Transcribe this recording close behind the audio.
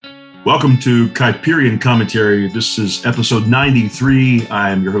Welcome to Kuyperian Commentary. This is episode 93.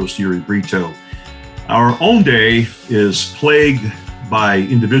 I am your host, Yuri Brito. Our own day is plagued by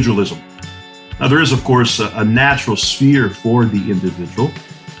individualism. Now, there is, of course, a natural sphere for the individual,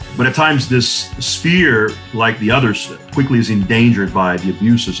 but at times this sphere, like the others, quickly is endangered by the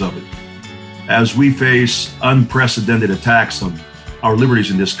abuses of it. As we face unprecedented attacks on our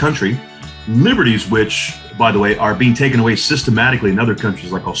liberties in this country, liberties which, by the way, are being taken away systematically in other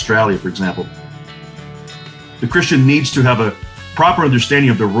countries like Australia, for example. The Christian needs to have a proper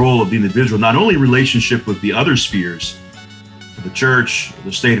understanding of the role of the individual, not only in relationship with the other spheres, the church,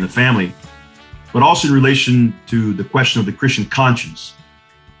 the state, and the family, but also in relation to the question of the Christian conscience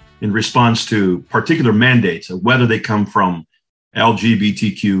in response to particular mandates, whether they come from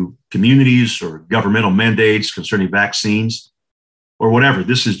LGBTQ communities or governmental mandates concerning vaccines, or whatever.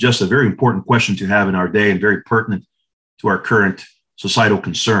 This is just a very important question to have in our day and very pertinent to our current societal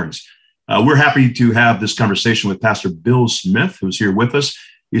concerns. We're happy to have this conversation with Pastor Bill Smith, who's here with us.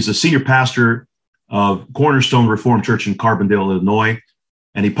 He's the senior pastor of Cornerstone Reformed Church in Carbondale, Illinois,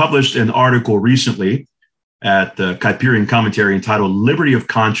 and he published an article recently at Kuyperian Commentary entitled Liberty of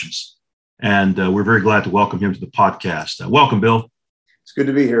Conscience, and we're very glad to welcome him to the podcast. Welcome, Bill. It's good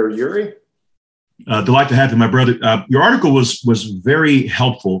to be here, Yuri. Delight to have you, my brother. Your article was very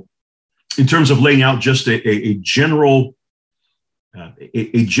helpful in terms of laying out just a general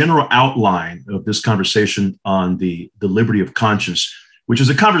outline of this conversation on the liberty of conscience, which is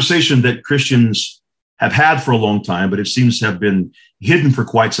a conversation that Christians have had for a long time, but it seems to have been hidden for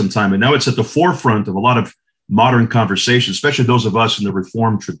quite some time. And now it's at the forefront of a lot of modern conversations, especially those of us in the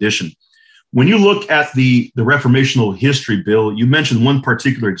Reformed tradition. When you look at the reformational history, Bill, you mentioned one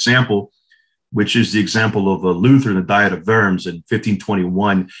particular example, which is the example of Luther and the Diet of Worms in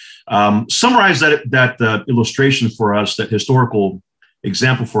 1521. Summarize that illustration for us, that historical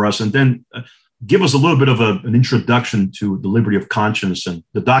example for us, and then give us a little bit of an introduction to the liberty of conscience and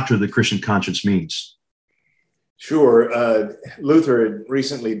the doctrine of the Christian conscience means. Sure. Luther had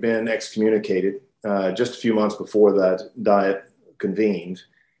recently been excommunicated just a few months before that Diet convened,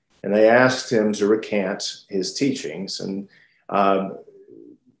 and they asked him to recant his teachings. And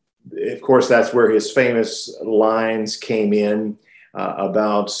of course, that's where his famous lines came in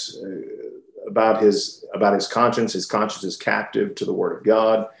about his conscience. His conscience is captive to the word of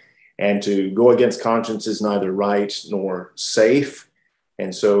God, and to go against conscience is neither right nor safe.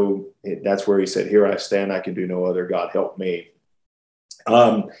 And so that's where he said, "Here I stand, I can do no other. God help me."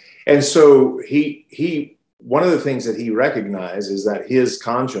 And so he one of the things that he recognized is that his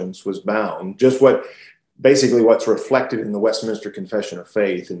conscience was bound, just basically what's reflected in the Westminster Confession of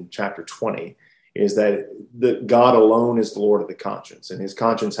Faith in chapter 20 is that God alone is the Lord of the conscience, and his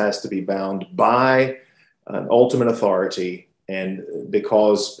conscience has to be bound by an ultimate authority. And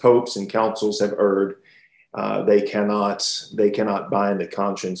because popes and councils have erred, they cannot bind the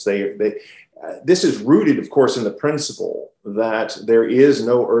conscience. This is rooted, of course, in the principle that there is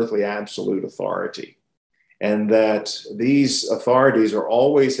no earthly absolute authority, and that these authorities are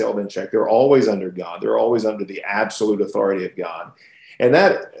always held in check. They're always under God. They're always under the absolute authority of God. And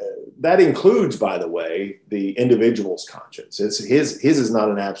that includes, by the way, the individual's conscience. His is not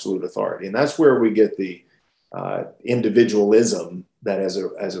an absolute authority. And that's where we get the individualism that has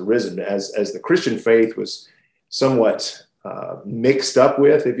arisen, as the Christian faith was somewhat mixed up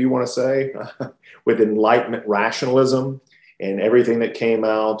with, if you want to say, with Enlightenment rationalism and everything that came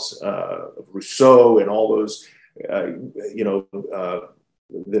out of Rousseau and all those, the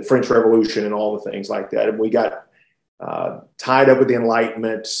French Revolution and all the things like that. And we got tied up with the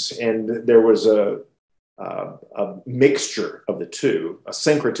Enlightenment, and there was a mixture of the two, a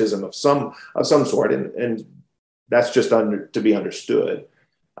syncretism of some sort, and that's just to be understood.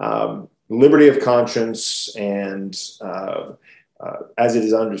 Liberty of conscience, and as it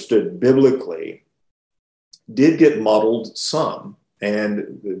is understood biblically, did get muddled some,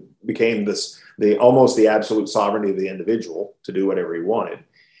 and became almost the absolute sovereignty of the individual to do whatever he wanted.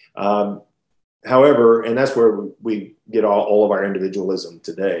 However, and that's where we get all of our individualism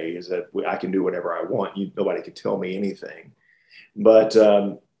today, is that I can do whatever I want. Nobody can tell me anything. But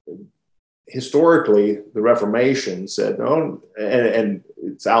historically, the Reformation said no, and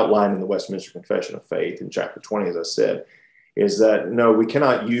it's outlined in the Westminster Confession of Faith in chapter 20, as I said, is that no, we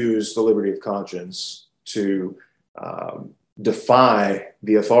cannot use the liberty of conscience to defy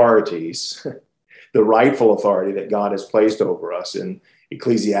the authorities, the rightful authority that God has placed over us in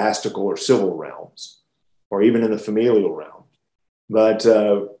ecclesiastical or civil realms, or even in the familial realm. But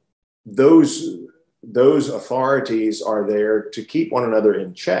those authorities are there to keep one another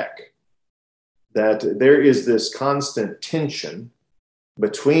in check. That there is this constant tension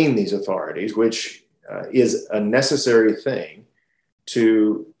between these authorities, which is a necessary thing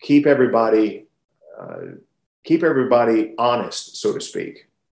to keep everybody honest, so to speak.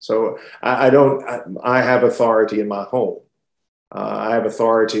 So I have authority in my home. I have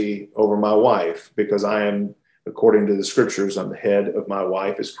authority over my wife because I am, according to the scriptures, I'm the head of my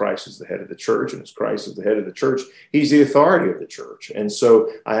wife as Christ is the head of the church, and as Christ is the head of the church, he's the authority of the church. And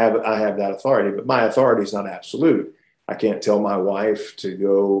so I have that authority, but my authority is not absolute. I can't tell my wife to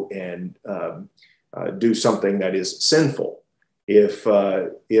go and do something that is sinful. If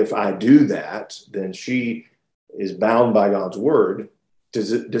I do that, then she is bound by God's word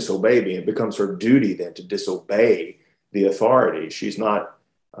to disobey me. It becomes her duty then to disobey the authority. She's not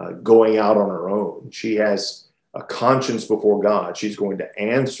going out on her own. She has a conscience before God. She's going to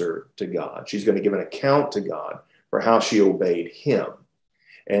answer to God. She's going to give an account to God for how she obeyed him.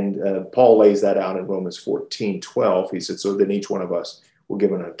 And Paul lays that out in Romans 14:12. He said, so then each one of us will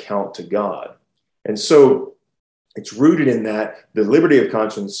give an account to God. And so it's rooted in that. The liberty of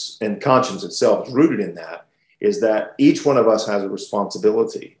conscience and conscience itself is rooted in that, is that each one of us has a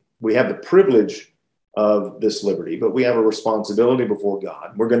responsibility. We have the privilege of this liberty, but we have a responsibility before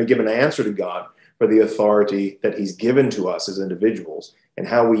God. We're going to give an answer to God for the authority that he's given to us as individuals and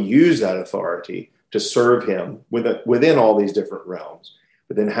how we use that authority to serve him within all these different realms.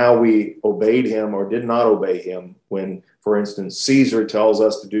 But then how we obeyed him or did not obey him when, for instance, Caesar tells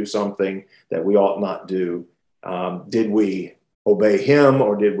us to do something that we ought not do. Did we obey him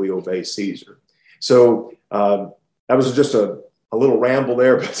or did we obey Caesar? So that was just a little ramble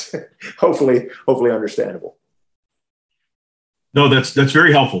there, but hopefully understandable. No, that's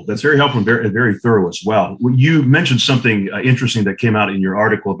very helpful. That's very helpful and very thorough as well. You mentioned something interesting that came out in your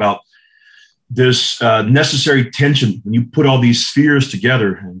article about this necessary tension when you put all these spheres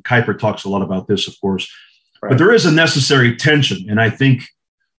together. And Kuyper talks a lot about this, of course. Right. But there is a necessary tension. And I think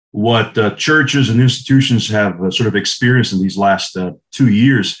what churches and institutions have sort of experienced in these last 2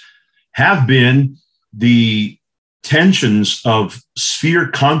 years have been the tensions of sphere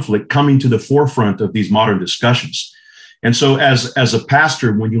conflict coming to the forefront of these modern discussions. And so as a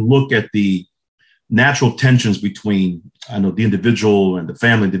pastor, when you look at the natural tensions between, the individual and the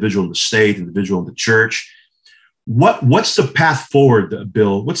family, individual and the state, individual and the church, what's the path forward,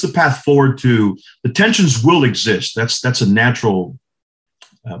 Bill? What's the path forward to the tensions will exist? That's a natural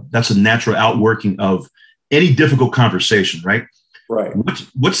outworking of any difficult conversation, right? Right.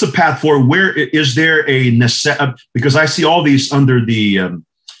 What's the path forward? Where is there a necessity? Because I see all these under the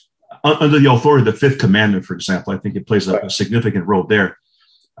authority of the fifth commandment, for example. I think it plays a significant role there.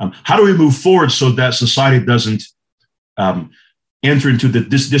 How do we move forward so that society doesn't enter into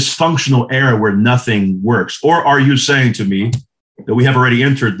this dysfunctional era where nothing works? Or are you saying to me that we have already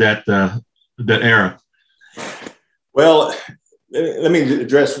entered that era? Well, let me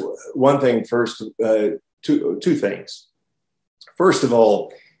address one thing first. Two things. First of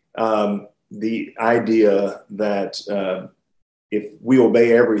all, the idea that if we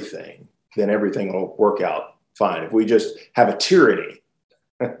obey everything, then everything will work out fine. If we just have a tyranny,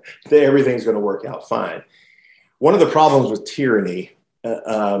 then everything's going to work out fine. One of the problems with tyranny,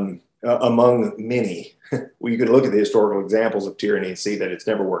 among many, well, you can look at the historical examples of tyranny and see that it's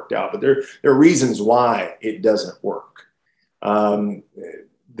never worked out, but there are reasons why it doesn't work. The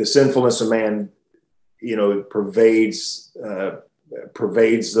sinfulness of man,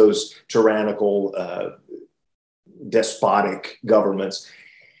 pervades those tyrannical, despotic governments.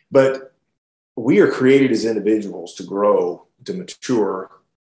 But we are created as individuals to grow, to mature,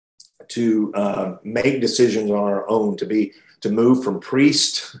 to make decisions on our own, to move from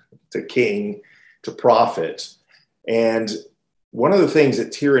priest to king to prophet. And one of the things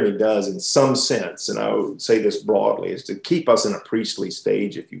that tyranny does in some sense, and I would say this broadly, is to keep us in a priestly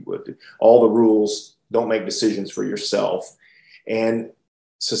stage, if you would. All the rules, don't make decisions for yourself. And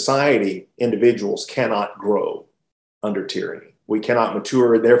society, individuals cannot grow under tyranny. We cannot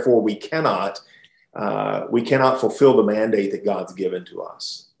mature, therefore we cannot fulfill the mandate that God's given to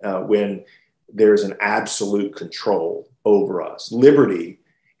us when there's an absolute control over us. Liberty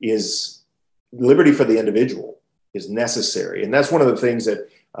for the individual is necessary. And that's one of the things that,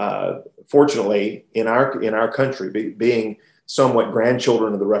 fortunately, in our country, being somewhat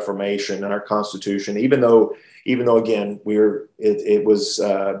grandchildren of the Reformation and our Constitution, even though again, it was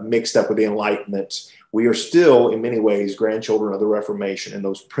mixed up with the Enlightenment, we are still, in many ways, grandchildren of the Reformation. And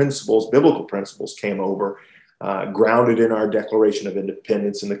those principles, biblical principles, came over, grounded in our Declaration of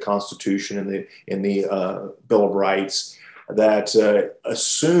Independence, in the Constitution, in the Bill of Rights, that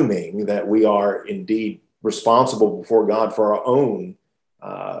assuming that we are indeed responsible before God for our own,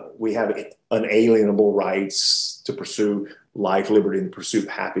 we have unalienable rights to pursue life, liberty, and the pursuit of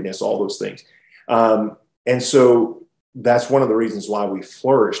happiness, all those things. And so that's one of the reasons why we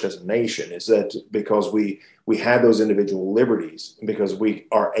flourished as a nation, is that because we had those individual liberties, and because we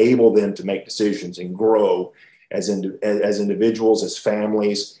are able then to make decisions and grow as individuals, as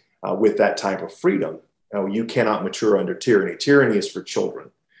families, with that type of freedom. You cannot mature under tyranny. Tyranny is for children.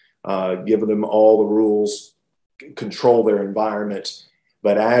 Give them all the rules, control their environment.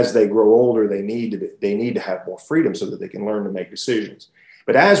 But as they grow older, they need to have more freedom so that they can learn to make decisions.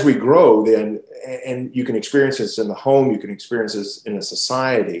 But as we grow, then, and you can experience this in the home, you can experience this in a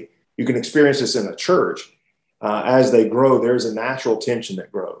society, you can experience this in a church. As they grow, there's a natural tension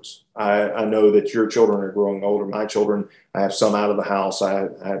that grows. I know that your children are growing older. My children, I have some out of the house.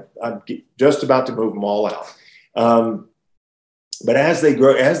 I'm just about to move them all out. But as they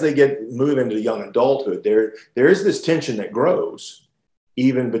grow, as they move into young adulthood, there is this tension that grows,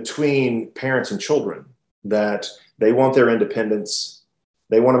 even between parents and children, that they want their independence.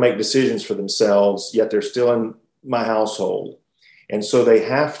 They want to make decisions for themselves, yet they're still in my household. And so they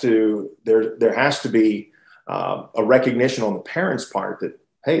have to, there has to be a recognition on the parents' part that,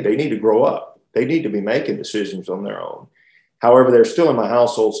 hey, they need to grow up. They need to be making decisions on their own. However, they're still in my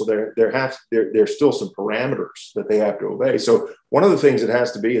household, so there's still some parameters that they have to obey. So one of the things that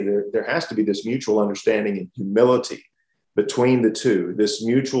has to be, there has to be this mutual understanding and humility between the two, this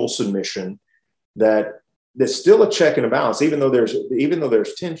mutual submission that's still a check and a balance. Even though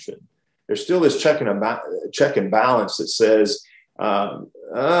there's tension, there's still this check and balance that says,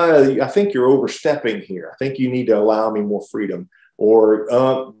 I think you're overstepping here. I think you need to allow me more freedom,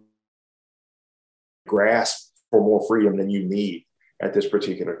 or grasp for more freedom than you need at this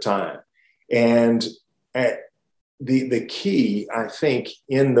particular time. And the key, I think,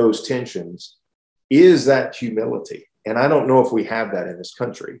 in those tensions is that humility. And I don't know if we have that in this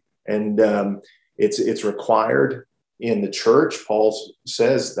country. And it's required in the church. Paul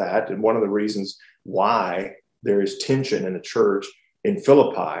says that. And one of the reasons why there is tension in the church in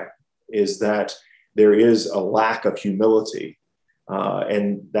Philippi is that there is a lack of humility.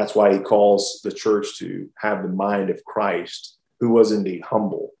 And that's why he calls the church to have the mind of Christ, who was indeed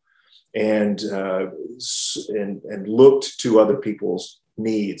humble and looked to other people's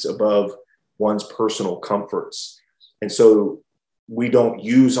needs above one's personal comforts. And so we don't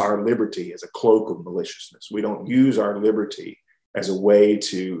use our liberty as a cloak of maliciousness. We don't use our liberty as a way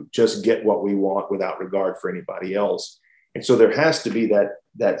to just get what we want without regard for anybody else. And so there has to be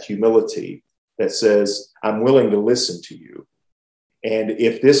that humility that says, I'm willing to listen to you. And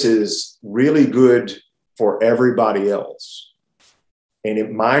if this is really good for everybody else, and if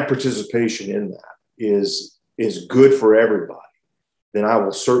my participation in that is good for everybody, then I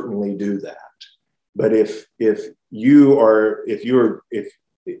will certainly do that. But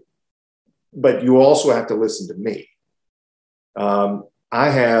but you also have to listen to me. I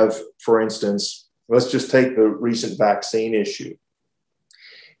have, for instance, let's just take the recent vaccine issue.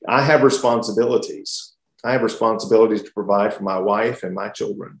 I have responsibilities. I have responsibilities to provide for my wife and my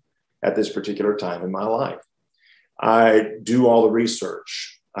children at this particular time in my life. I do all the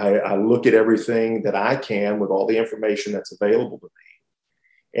research. I look at everything that I can with all the information that's available to me.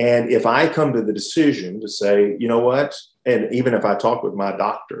 And if I come to the decision to say, you know what, and even if I talk with my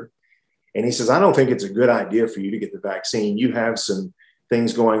doctor and he says, I don't think it's a good idea for you to get the vaccine. You have some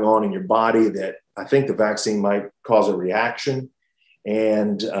things going on in your body that I think the vaccine might cause a reaction,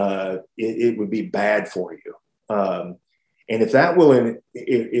 and it would be bad for you. And if that will, and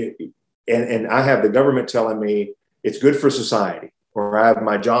I have the government telling me it's good for society, or I have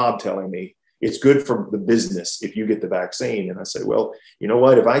my job telling me it's good for the business if you get the vaccine. And I say, well, you know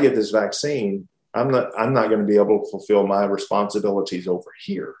what? If I get this vaccine, I'm not going to be able to fulfill my responsibilities over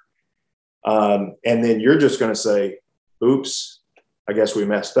here. And then you're just going to say, oops, I guess we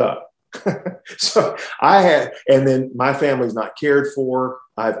messed up. So and then my family's not cared for.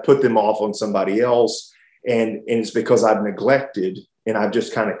 I've put them off on somebody else. And it's because I've neglected and I've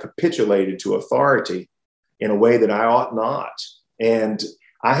just kind of capitulated to authority in a way that I ought not. And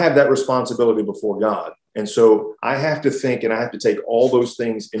I have that responsibility before God. And so I have to think, and I have to take all those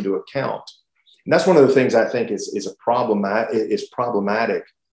things into account. And that's one of the things I think is problematic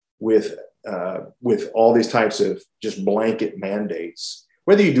with all these types of just blanket mandates.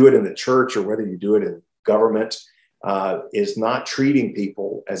 Whether you do it in the church or whether you do it in government, is not treating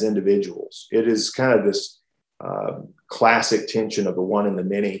people as individuals. It is kind of this classic tension of the one and the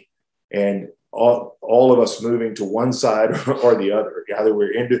many, and all of us moving to one side or the other. Either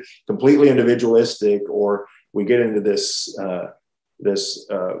we're completely individualistic, or we get into this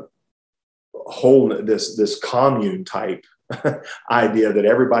commune type idea that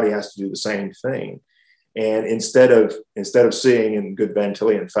everybody has to do the same thing. And instead of seeing in good Van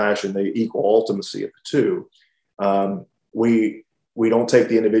Tillian fashion the equal ultimacy of the two, we don't take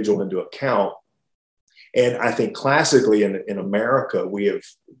the individual into account. And I think classically in America, we've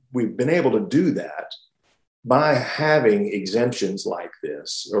been able to do that by having exemptions like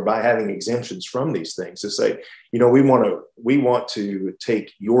this, or by having exemptions from these things, to say, we want to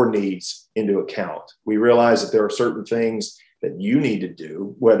take your needs into account. We realize that there are certain things that you need to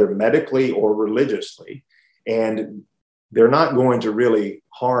do, whether medically or religiously, and they're not going to really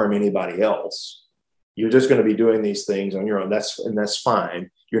harm anybody else. You're just going to be doing these things on your own. That's fine.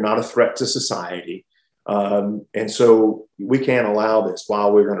 You're not a threat to society. And so we can't allow this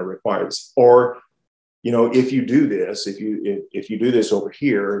while we're going to require this. Or, if you do this, if you do this over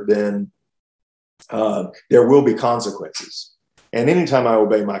here, then there will be consequences. And anytime I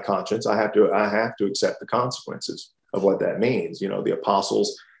obey my conscience, I have to accept the consequences of what that means. The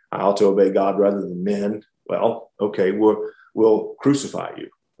apostles, I ought to obey God rather than men. Well, okay, we'll crucify you.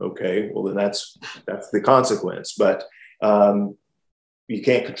 Okay, well then that's the consequence. But you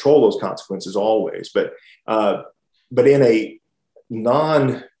can't control those consequences always. But in a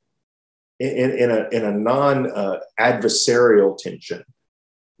non adversarial tension,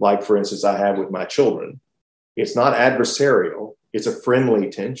 like for instance I have with my children, it's not adversarial. It's a friendly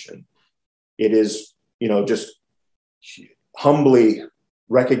tension. It is just humbly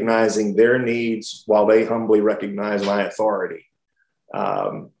recognizing their needs while they humbly recognize my authority,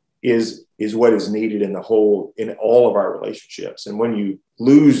 is what is needed in all of our relationships. And when you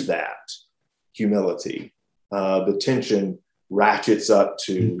lose that humility, the tension ratchets up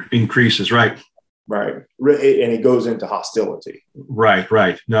to increases, right, and it goes into hostility.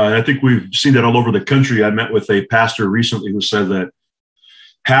 Right. No, and I think we've seen that all over the country. I met with a pastor recently who said that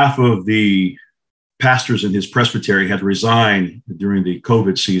half of the pastors in his presbytery had resigned during the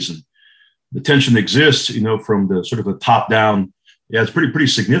COVID season. The tension exists, from the sort of a top down. Yeah, it's pretty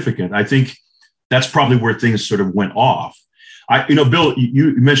significant. I think that's probably where things sort of went off. Bill,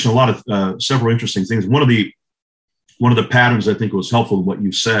 you mentioned a lot of several interesting things. One of the patterns I think was helpful in what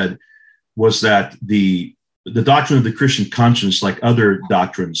you said was that the doctrine of the Christian conscience, like other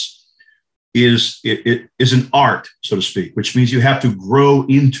doctrines, is an art, so to speak, which means you have to grow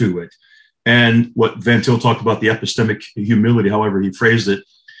into it. And what Van Til talked about, the epistemic humility, however he phrased it,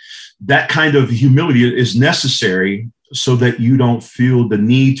 that kind of humility is necessary so that you don't feel the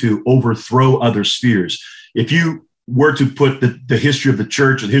need to overthrow other spheres. If you were to put the history of the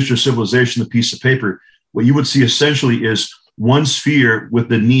church, the history of civilization, on a piece of paper, what you would see essentially is one sphere with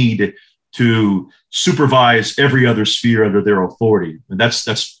the need to supervise every other sphere under their authority. And that's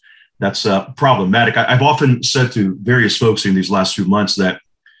problematic. I've often said to various folks in these last few months that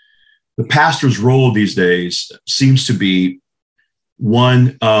the pastor's role these days seems to be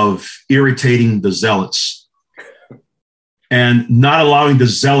one of irritating the zealots and not allowing the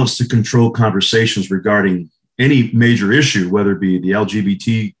zealots to control conversations regarding any major issue, whether it be the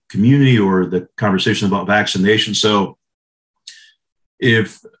LGBT community or the conversation about vaccination. So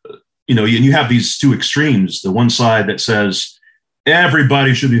if, you have these two extremes, the one side that says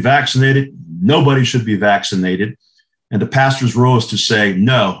everybody should be vaccinated, nobody should be vaccinated. And the pastor's role is to say,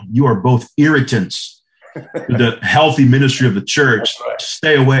 no, you are both irritants to the healthy ministry of the church. Right.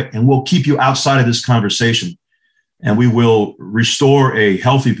 Stay away, and we'll keep you outside of this conversation. And we will restore a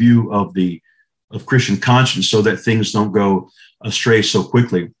healthy view of Christian conscience so that things don't go astray so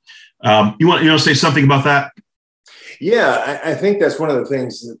quickly. You want to say something about that? Yeah, I think that's one of the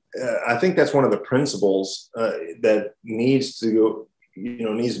things. I think that's one of the principles that needs to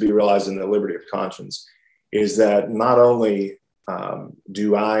be realized in the liberty of conscience, is that not only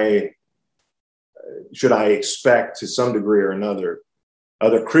should I expect to some degree or another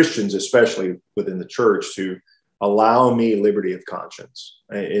other Christians, especially within the church, to allow me liberty of conscience,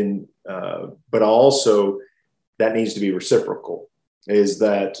 but also that needs to be reciprocal. Is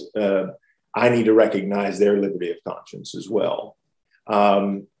that I need to recognize their liberty of conscience as well,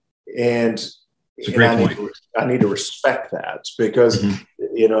 and I need to respect that, because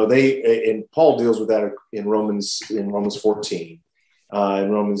and Paul deals with that in Romans 14,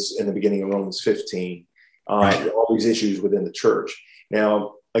 in the beginning of Romans 15, all these issues within the church.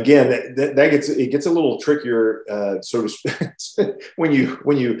 Now, again, it gets a little trickier, so to speak, when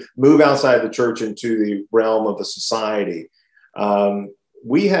you move outside the church into the realm of the society.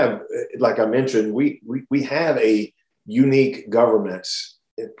 We have, like I mentioned, we have a unique government,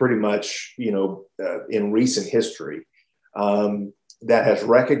 pretty much, in recent history, that has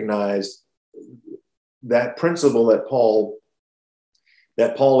recognized that principle that Paul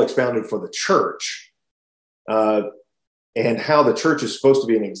expounded for the church, and how the church is supposed to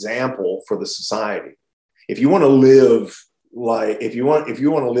be an example for the society. if you want to live if you want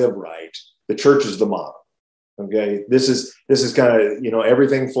to live right, the church is the model. Okay, this is kind of,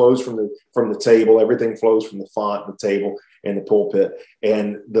 everything flows from the table, everything flows from the font, the table, and the pulpit,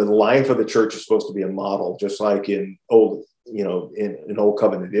 and the life of the church is supposed to be a model, just like in old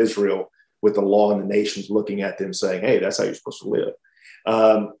covenant Israel, with the law and the nations looking at them saying, "Hey, that's how you're supposed to live."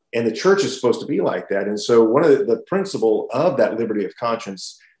 And the church is supposed to be like that. And so one of the principle of that liberty of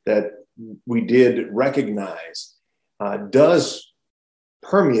conscience that we did recognize does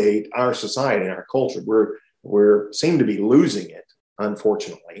permeate our society and our culture. We seem to be losing it,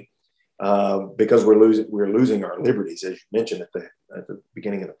 unfortunately, because we're losing our liberties, as you mentioned at the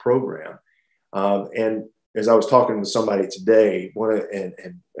beginning of the program. And as I was talking to somebody today,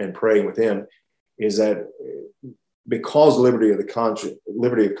 and praying with him, is that because liberty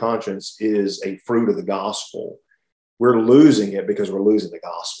of conscience is a fruit of the gospel, we're losing it because we're losing the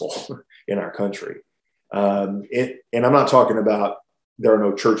gospel in our country. And I'm not talking about there are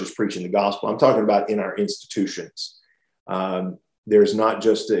no churches preaching the gospel. I'm talking about in our institutions. There's not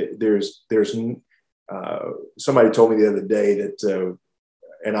just somebody told me the other day that,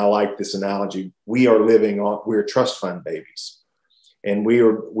 and I like this analogy, we're trust fund babies. And we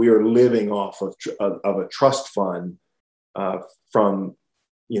are living off of a trust fund from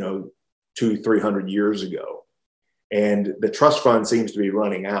 200-300 years ago, and the trust fund seems to be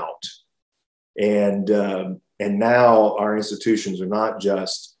running out. And now our institutions are not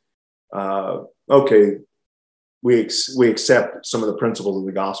just okay. We accept some of the principles of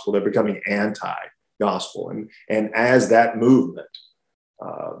the gospel; they're becoming anti-gospel, and as that movement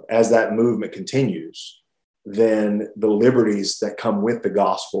continues, then the liberties that come with the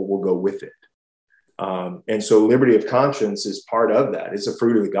gospel will go with it. And so liberty of conscience is part of that. It's a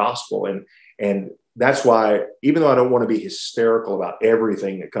fruit of the gospel. And that's why, even though I don't want to be hysterical about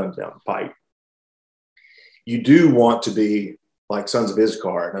everything that comes down the pipe, you do want to be like sons of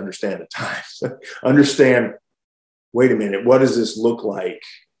Issachar and understand the times. Understand, wait a minute, what does this look like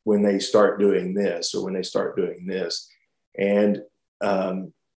when they start doing this or when they start doing this? And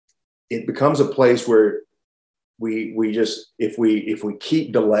it becomes a place where we just, if we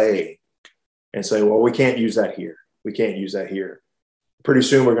keep delaying and say, well, we can't use that here, we can't use that here, pretty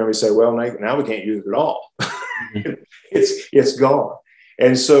soon we're going to say, well, now we can't use it at all. It's gone.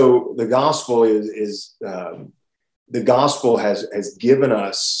 And so the gospel is the gospel has given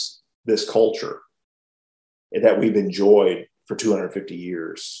us this culture that we've enjoyed for 250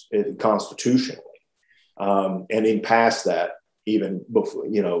 years constitutionally, and in past that, even before,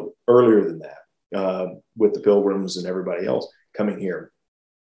 earlier than that, with the Pilgrims and everybody else coming here.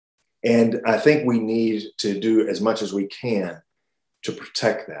 And I think we need to do as much as we can to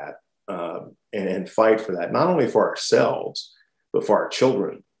protect that and fight for that, not only for ourselves, but for our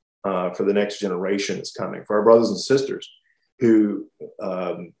children, for the next generation that's coming, for our brothers and sisters who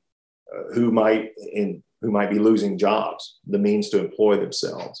might be losing jobs, the means to employ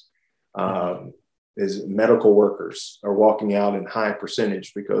themselves. As medical workers are walking out in high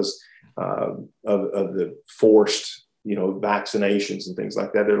percentage because of the forced, vaccinations and things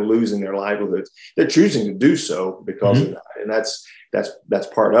like that. They're losing their livelihoods. They're choosing to do so because of that, and that's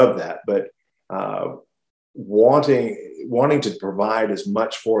part of that. But wanting to provide as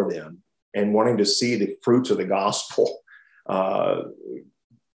much for them and wanting to see the fruits of the gospel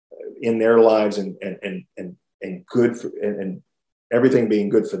in their lives and good for, and everything being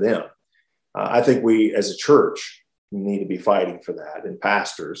good for them. I think we as a church need to be fighting for that, and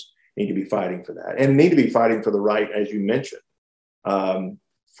pastors need to be fighting for that, and need to be fighting for the right, as you mentioned,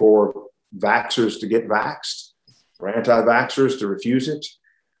 for vaxxers to get vaxxed, for anti-vaxxers to refuse it.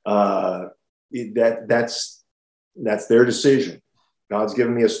 That's their decision. God's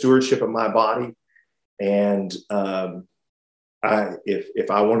given me a stewardship of my body, and if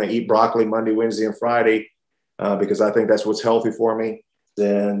I want to eat broccoli Monday, Wednesday, and Friday because I think that's what's healthy for me,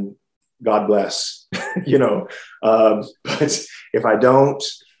 then God bless. But if I don't,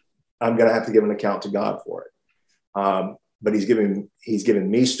 I'm going to have to give an account to God for it. But He's given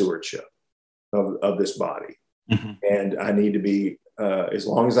me stewardship of this body, and I need to be, as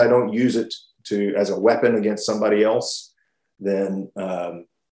long as I don't use it as a weapon against somebody else, then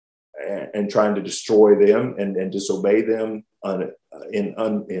and trying to destroy them and disobey them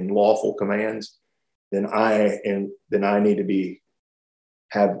in lawful commands, then I need to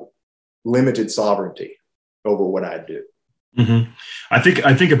have limited sovereignty over what I do. Mm-hmm. I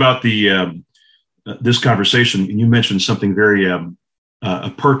think about this conversation, and you mentioned something very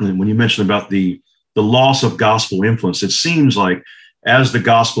pertinent when you mentioned about the loss of gospel influence. It seems like as the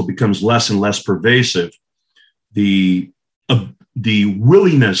gospel becomes less and less pervasive, the the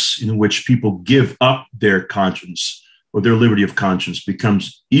willingness in which people give up their conscience or their liberty of conscience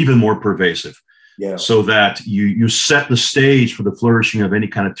becomes even more pervasive. Yeah. So that you set the stage for the flourishing of any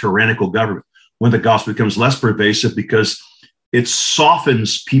kind of tyrannical government when the gospel becomes less pervasive, because it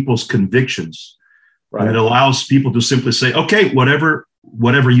softens people's convictions. Right. And it allows people to simply say, okay, whatever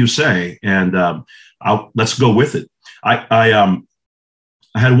you say, and let's go with it. I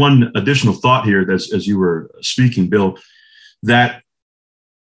had one additional thought here as you were speaking, Bill, that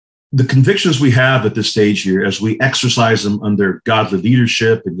the convictions we have at this stage here, as we exercise them under godly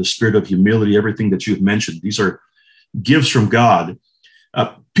leadership and the spirit of humility, everything that you've mentioned, these are gifts from God.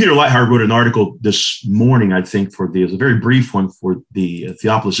 Peter Leithart wrote an article this morning, I think, it was a very brief one for the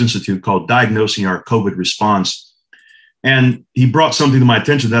Theophilus Institute called Diagnosing Our COVID Response. And he brought something to my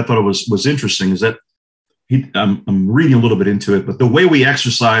attention that I thought was interesting, is that I'm reading a little bit into it, but the way we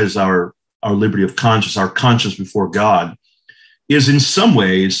exercise our liberty of conscience, our conscience before God, is in some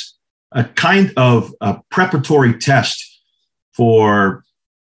ways a kind of a preparatory test for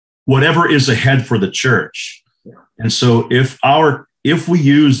whatever is ahead for the church. And so if we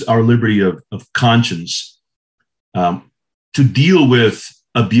use our liberty of conscience to deal with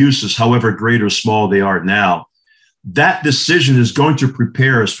abuses, however great or small they are now, that decision is going to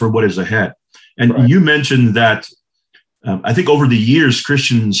prepare us for what is ahead. And right. You mentioned that I think over the years,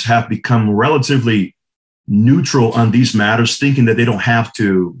 Christians have become relatively neutral on these matters, thinking that they don't have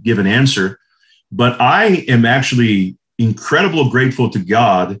to give an answer. But I am actually incredibly grateful to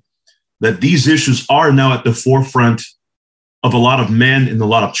God that these issues are now at the forefront of a lot of men in a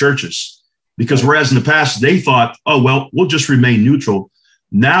lot of churches. Because whereas in the past they thought, oh, well, we'll just remain neutral.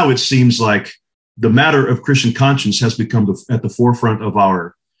 Now it seems like the matter of Christian conscience has become at the forefront of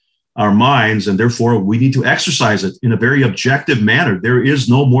our minds, and therefore we need to exercise it in a very objective manner. There is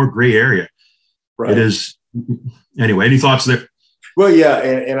no more gray area. Right. It is. Anyway, any thoughts there? Well, yeah,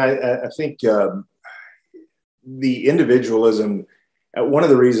 and I think the individualism, one of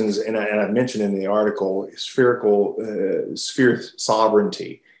the reasons, and I mentioned in the article, sphere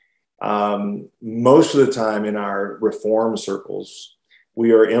sovereignty. Most of the time in our reform circles,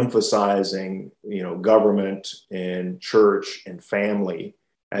 we are emphasizing, government and church and family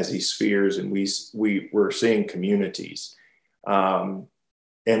as these spheres, and we're seeing communities.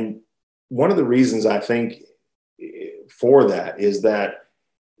 And one of the reasons I think for that is that,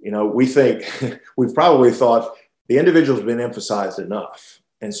 we've probably thought the individual's been emphasized enough.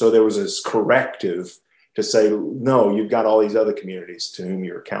 And so there was this corrective to say, no, you've got all these other communities to whom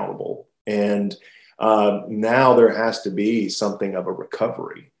you're accountable. And now there has to be something of a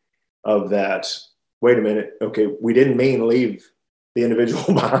recovery of that. Wait a minute. Okay, we didn't mean leave the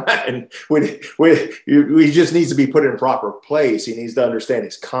individual behind. We just needs to be put in a proper place. He needs to understand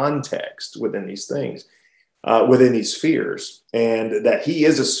his context within these things, within these spheres, and that he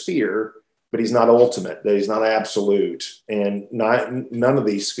is a sphere, but he's not ultimate, that he's not absolute, and none of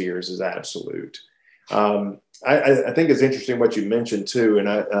these spheres is absolute. I think it's interesting what you mentioned too,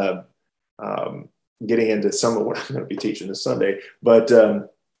 and getting into some of what I'm going to be teaching this Sunday, but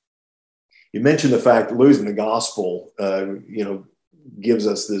you mentioned the fact that losing the gospel, gives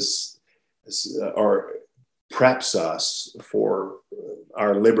us this or preps us for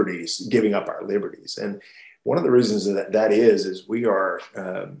our liberties, giving up our liberties. And one of the reasons that is we are,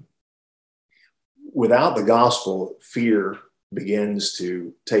 without the gospel, fear begins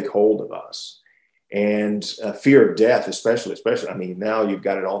to take hold of us. And fear of death, especially, now you've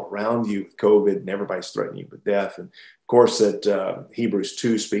got it all around you with COVID, and everybody's threatening you with death. And of course, that Hebrews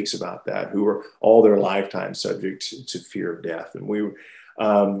 2 speaks about that, who are all their lifetime subject to fear of death. And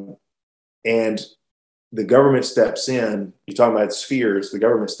and the government steps in. You talk about spheres. The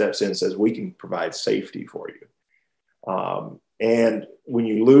government steps in and says, we can provide safety for you. And when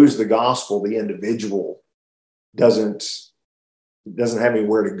you lose the gospel, the individual doesn't have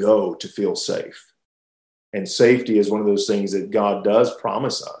anywhere to go to feel safe. And safety is one of those things that God does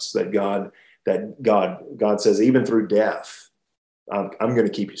promise us, that God says, even through death, I'm going to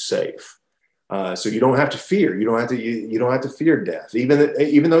keep you safe. So you don't have to fear. You don't have to fear death,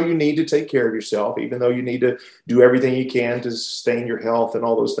 even though you need to take care of yourself, even though you need to do everything you can to sustain your health and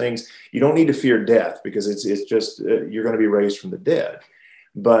all those things. You don't need to fear death, because it's just you're going to be raised from the dead.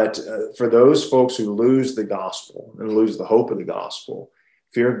 But for those folks who lose the gospel and lose the hope of the gospel,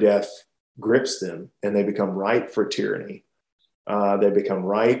 fear of death grips them, and they become ripe for tyranny. They become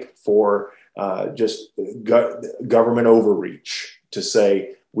ripe for just government overreach to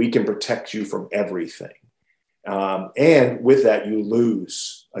say, we can protect you from everything. And with that, you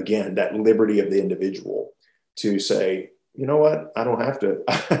lose, again, that liberty of the individual to say, you know what, I don't have to,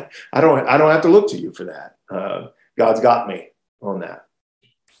 I don't have to look to you for that. God's got me. on that.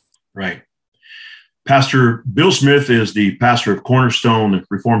 Right. Pastor Bill Smith is the pastor of Cornerstone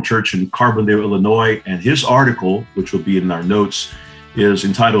Reformed Church in Carbondale, Illinois, and his article, which will be in our notes, is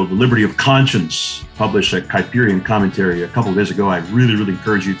entitled The Liberty of Conscience, published at Kuyperian Commentary a couple of days ago. I really, really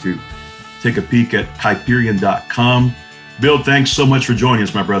encourage you to take a peek at Kuyperian.com. Bill, thanks so much for joining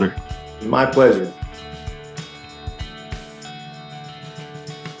us, my brother. My pleasure.